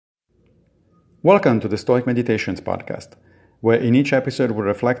Welcome to the Stoic Meditations podcast, where in each episode we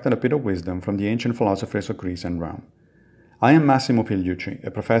reflect on a bit of wisdom from the ancient philosophers of Greece and Rome. I am Massimo Pigliucci, a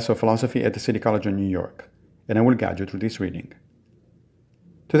professor of philosophy at the City College of New York, and I will guide you through this reading.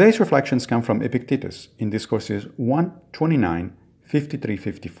 Today's reflections come from Epictetus in Discourses 1:29,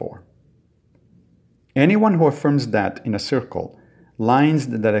 53-54. Anyone who affirms that, in a circle, lines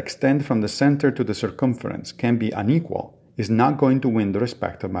that extend from the center to the circumference can be unequal is not going to win the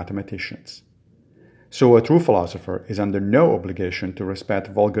respect of mathematicians. So a true philosopher is under no obligation to respect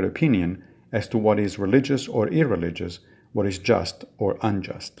vulgar opinion as to what is religious or irreligious, what is just or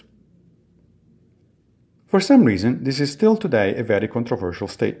unjust. For some reason, this is still today a very controversial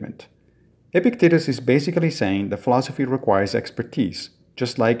statement. Epictetus is basically saying that philosophy requires expertise,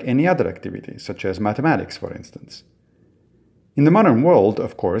 just like any other activity, such as mathematics, for instance. In the modern world,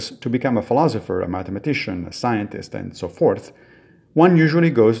 of course, to become a philosopher, a mathematician, a scientist, and so forth, one usually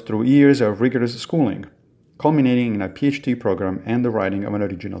goes through years of rigorous schooling, culminating in a PhD program and the writing of an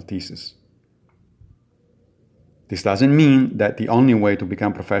original thesis. This doesn't mean that the only way to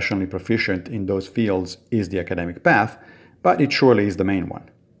become professionally proficient in those fields is the academic path, but it surely is the main one.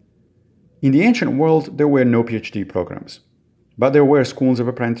 In the ancient world, there were no PhD programs, but there were schools of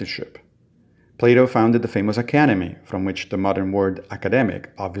apprenticeship. Plato founded the famous academy, from which the modern word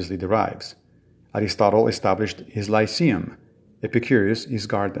academic obviously derives. Aristotle established his lyceum, Epicurus his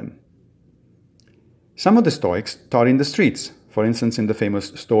garden. Some of the Stoics taught in the streets, for instance in the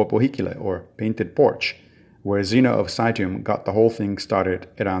famous Stoa Pohicile, or painted porch, where Zeno of Citium got the whole thing started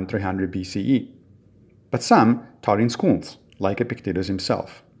around 300 BCE. But some taught in schools, like Epictetus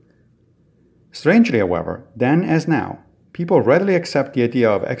himself. Strangely, however, then as now, people readily accept the idea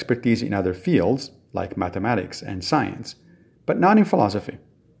of expertise in other fields, like mathematics and science, but not in philosophy,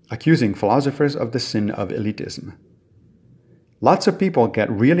 accusing philosophers of the sin of elitism. Lots of people get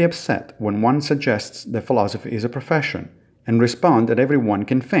really upset when one suggests that philosophy is a profession and respond that everyone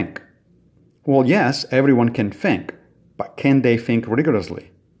can think. Well, yes, everyone can think, but can they think rigorously?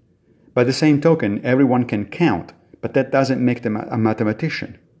 By the same token, everyone can count, but that doesn't make them a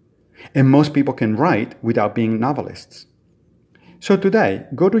mathematician. And most people can write without being novelists. So today,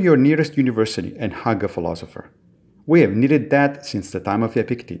 go to your nearest university and hug a philosopher. We have needed that since the time of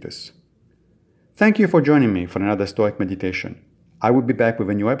Epictetus. Thank you for joining me for another Stoic meditation. I will be back with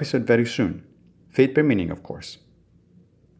a new episode very soon. Fate permitting, of course.